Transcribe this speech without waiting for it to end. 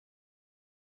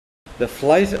The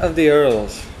Flight of the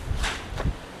Earls,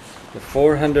 the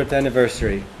 400th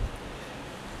anniversary,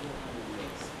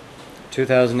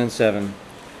 2007.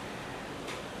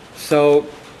 So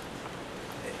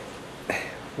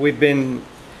we've been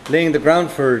laying the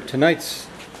ground for tonight's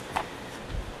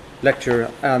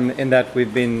lecture in that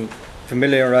we've been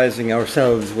familiarizing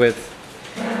ourselves with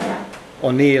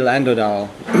O'Neill and O'Donnell.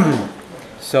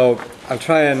 So I'll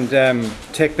try and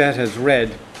take that as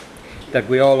read, that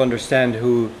we all understand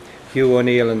who Hugh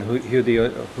O'Neill and who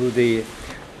the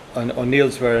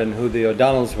O'Neills were and who the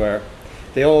O'Donnells were.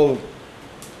 They all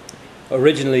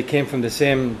originally came from the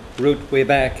same root way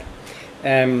back.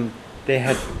 They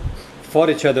had fought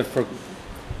each other for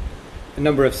a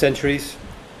number of centuries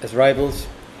as rivals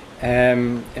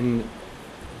in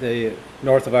the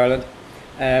north of Ireland,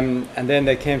 and then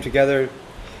they came together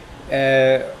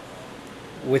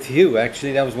with Hugh.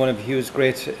 Actually, that was one of Hugh's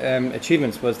great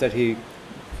achievements, was that he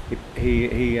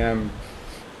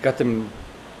got them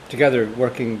together,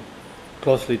 working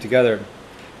closely together.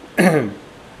 And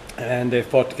they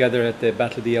fought together at the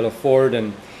Battle of the Yellow Ford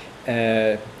and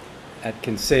at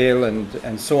Kinsale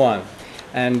and so on.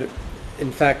 And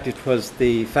in fact, it was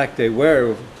the fact they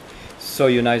were so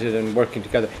united and working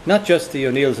together, not just the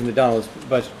O'Neills and the Donnells,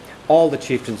 but all the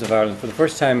chieftains of Ireland, for the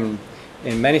first time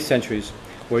in many centuries,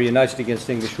 were united against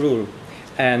English rule.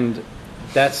 And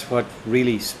that's what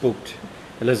really spooked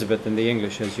Elizabeth and the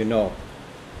English, as you know.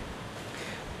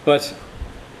 But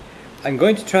I'm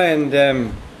going to try and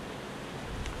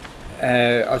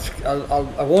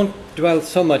I won't dwell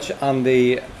so much on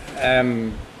the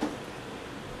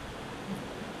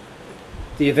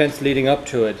events leading up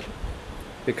to it,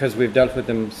 because we've dealt with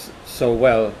them so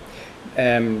well.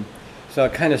 So I'll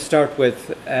kind of start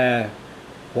with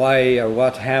why or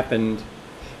what happened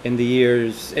in the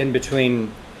years in between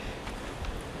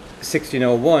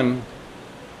 1601,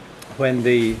 when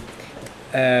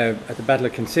at the Battle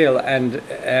of Kinsale, and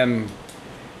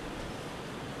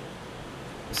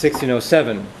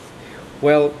 1607.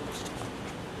 Well,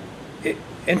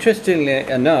 interestingly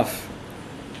enough,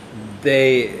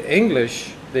 the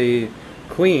English, the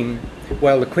Queen,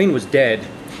 well, the Queen was dead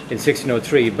in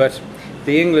 1603, but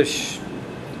the English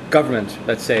government,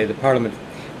 let's say, the Parliament,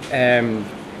 in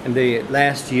the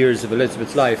last years of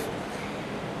Elizabeth's life,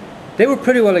 they were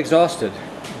pretty well exhausted.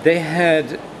 They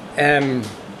had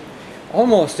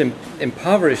almost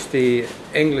impoverished the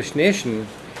English nation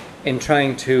in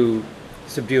trying to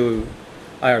subdue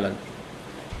Ireland.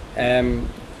 And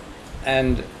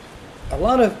a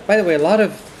lot of, by the way, a lot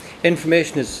of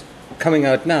information is coming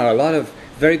out now. A lot of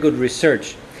very good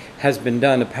research has been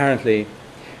done, apparently,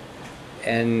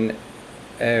 in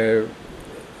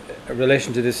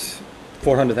relation to this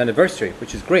 400th anniversary,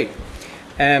 which is great.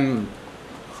 A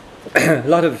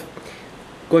lot of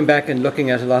going back and looking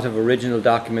at a lot of original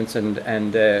documents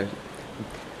and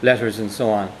letters and so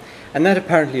on. And that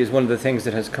apparently is one of the things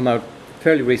that has come out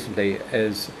fairly recently,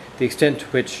 is the extent to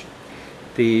which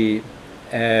the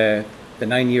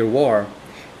 9-Year War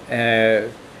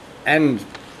and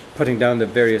putting down the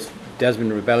various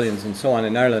Desmond rebellions and so on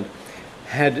in Ireland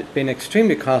had been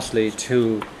extremely costly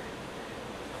to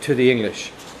the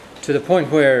English, to the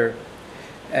point where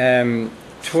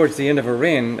towards the end of her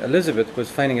reign, Elizabeth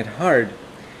was finding it hard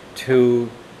to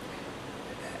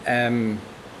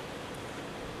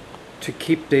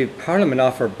keep the Parliament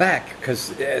off her back,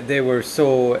 because they were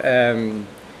so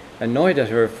annoyed at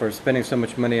her for spending so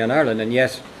much money on Ireland, and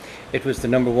yet it was the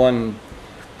number one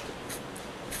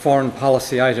foreign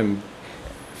policy item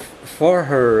for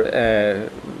her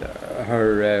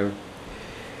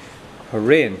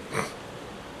reign.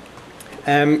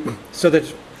 So that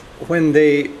when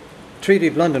the Treaty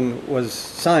of London was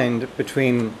signed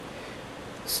between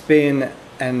Spain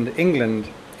and England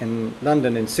in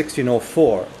London in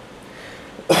 1604,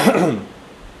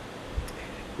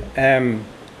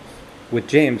 with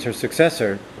James, her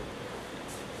successor,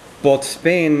 both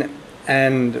Spain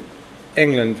and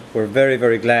England were very,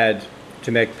 very glad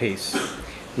to make peace.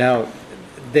 Now,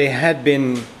 they had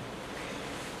been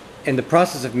in the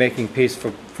process of making peace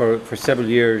for several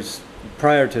years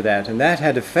prior to that, and that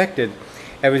had affected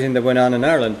everything that went on in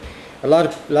Ireland. A lot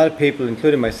of people,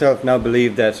 including myself, now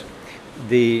believe that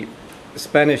the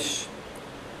Spanish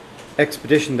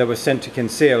expedition that was sent to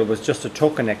Kinsale was just a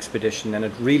token expedition, and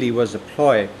it really was a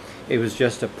ploy. It was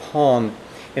just a pawn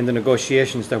in the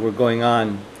negotiations that were going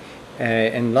on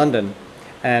in London.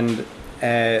 And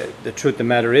the truth of the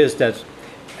matter is that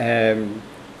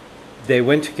they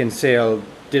went to Kinsale,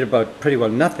 did about pretty well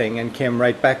nothing, and came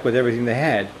right back with everything they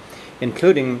had,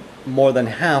 including more than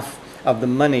half of the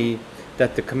money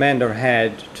that the commander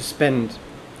had to spend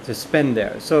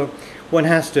there. So one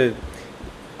has to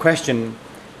question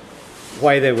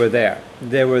why they were there.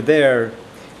 They were there,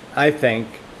 I think,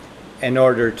 in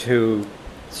order to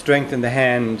strengthen the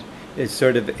hand is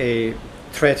sort of a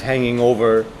threat hanging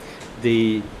over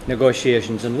the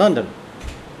negotiations in London.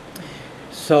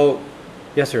 So,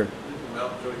 yes, sir. Didn't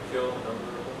Mountjoy kill a number of them?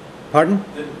 Pardon?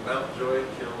 Didn't Mountjoy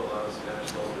kill a lot of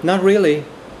Spanish soldiers? Not really.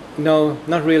 No,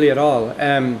 not really at all.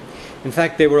 In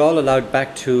fact, they were all allowed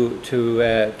back to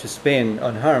Spain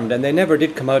unharmed, and they never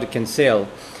did come out of Kinsale.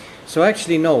 So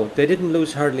actually, no, they didn't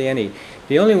lose hardly any.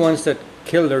 The only ones that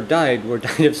killed or died were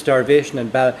died of starvation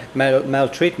and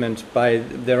maltreatment by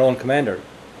their own commander.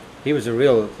 He was a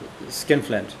real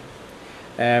skinflint.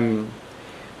 No,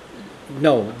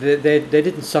 they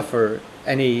didn't suffer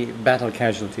any battle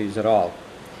casualties at all.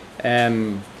 I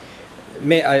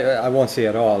won't say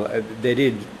at all. They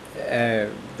did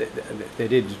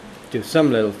do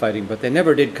some little fighting, but they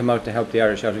never did come out to help the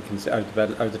Irish out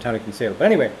of the town of Kinsale. But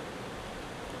anyway,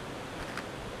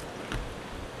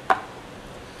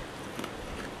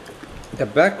 the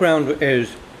background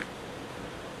is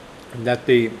that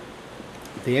the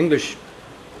English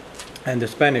and the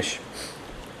Spanish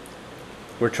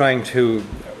were trying to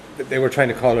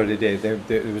call it a day.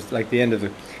 It was like the end of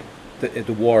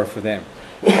the war for them.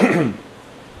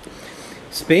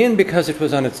 Spain, because it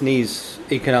was on its knees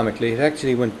economically, it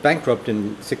actually went bankrupt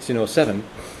in 1607,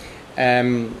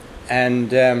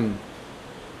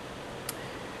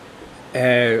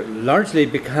 largely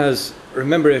because,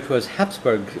 remember, it was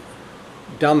Habsburg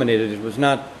dominated. It was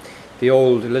not the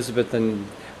old Elizabeth and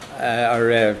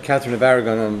or Catherine of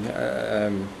Aragon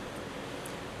and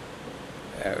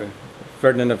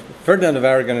Ferdinand of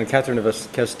Aragon and Catherine of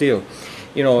Castile.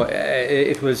 You know,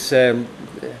 it was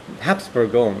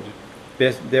Habsburg owned,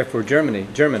 therefore German,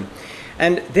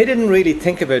 and they didn't really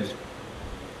think of it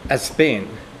as Spain.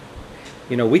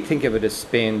 You know, we think of it as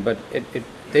Spain, but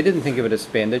they didn't think of it as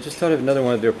Spain. They just thought of another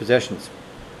one of their possessions,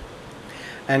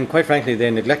 and quite frankly,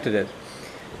 they neglected it.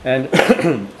 And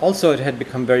also, it had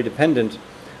become very dependent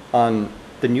on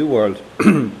the New World.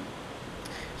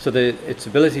 So its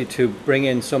ability to bring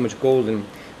in so much gold and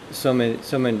so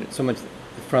much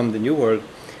from the New World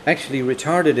actually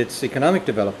retarded its economic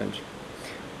development,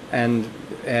 and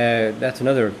that's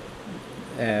another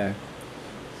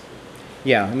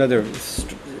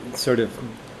sort of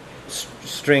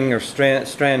string or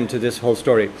strand to this whole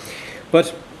story.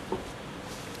 But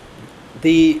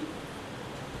the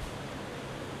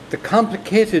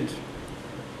complicated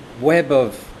web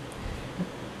of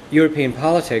European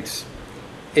politics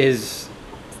is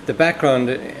the background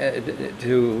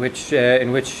in which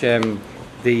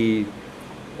the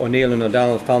O'Neill and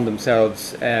O'Donnell found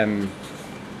themselves.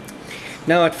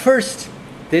 Now, at first,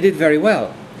 they did very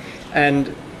well,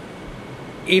 and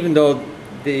even though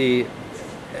the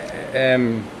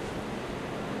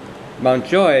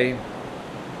Mountjoy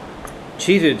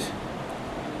cheated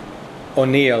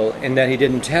O'Neill in that he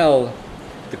didn't tell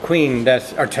the Queen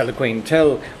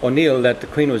tell O'Neill that the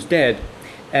Queen was dead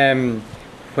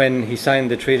when he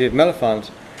signed the Treaty of Mellifont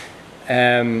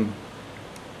in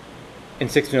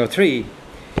 1603.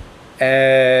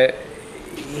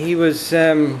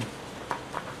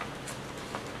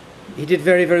 He did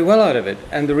very, very well out of it,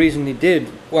 and the reason he did,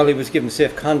 well, he was given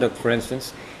safe conduct, for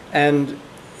instance, and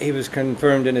he was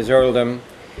confirmed in his earldom,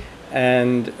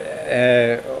 and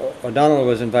O'Donnell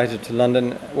was invited to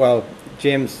London. Well,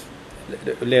 James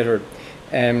later,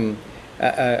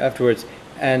 afterwards,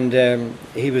 and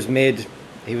he was made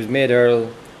Earl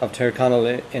of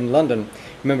Tyrconnell in London.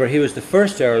 Remember, he was the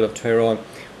first Earl of Tyrone,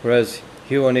 whereas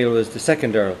Hugh O'Neill was the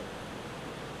second Earl.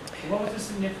 What was the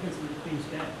significance of the Queen's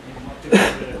death? And what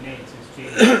difference did it have made since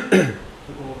James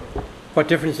took over? What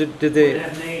difference did they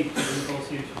have made to the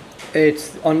negotiations?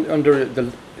 It's under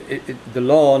the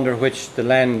law under which the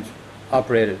land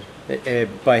operated.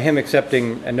 By him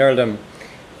accepting an earldom,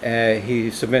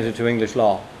 he submitted to English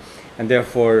law, and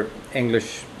therefore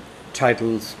English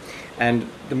titles. And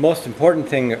the most important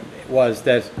thing was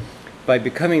that by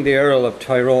becoming the Earl of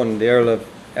Tyrone, the Earl of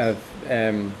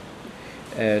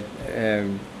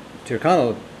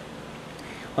Tyrconnell,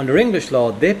 under English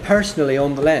law, they personally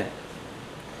owned the land.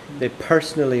 They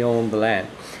personally owned the land.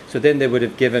 So then they would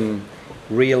have given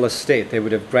real estate. They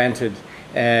would have granted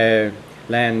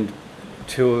land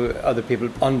to other people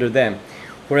under them.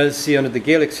 Whereas, see, under the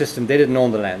Gealic system, they didn't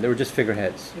own the land. They were just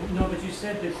figureheads. No, but you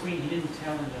said the Queen, he didn't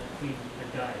tell him that the Queen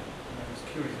had died. And I was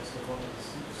curious as to what was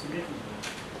significant of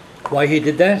that. Why he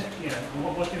did that? Yeah, and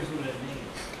what difference would it have made?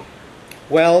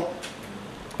 Well,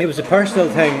 it was a personal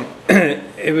thing.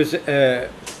 It was a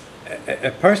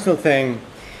personal thing.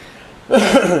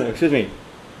 Excuse me.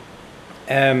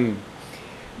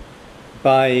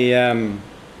 By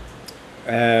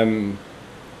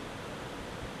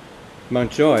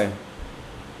Mountjoy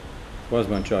was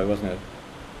Mountjoy, wasn't it?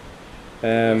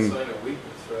 Sign of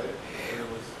weakness, right? When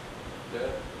it was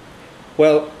dead.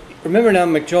 Well, remember now,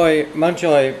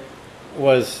 Mountjoy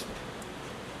was,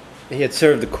 he had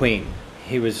served the Queen.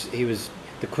 He was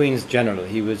the Queen's general.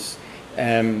 He was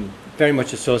very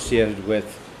much associated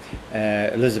with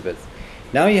Elizabeth.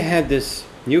 Now you had this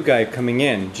new guy coming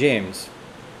in, James.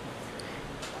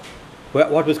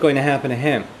 What was going to happen to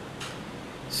him?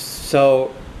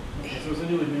 So It was a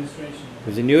new administration. there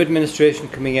was a new administration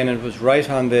coming in, and it was right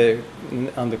on the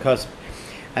cusp.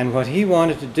 And what he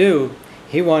wanted to do,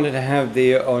 he wanted to have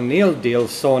the O'Neill deal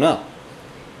sewn up.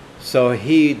 So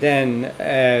he then,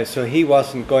 so he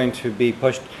wasn't going to be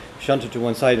shunted to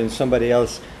one side, and somebody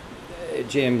else,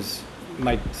 James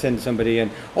might send somebody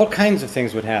in. All kinds of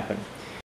things would happen.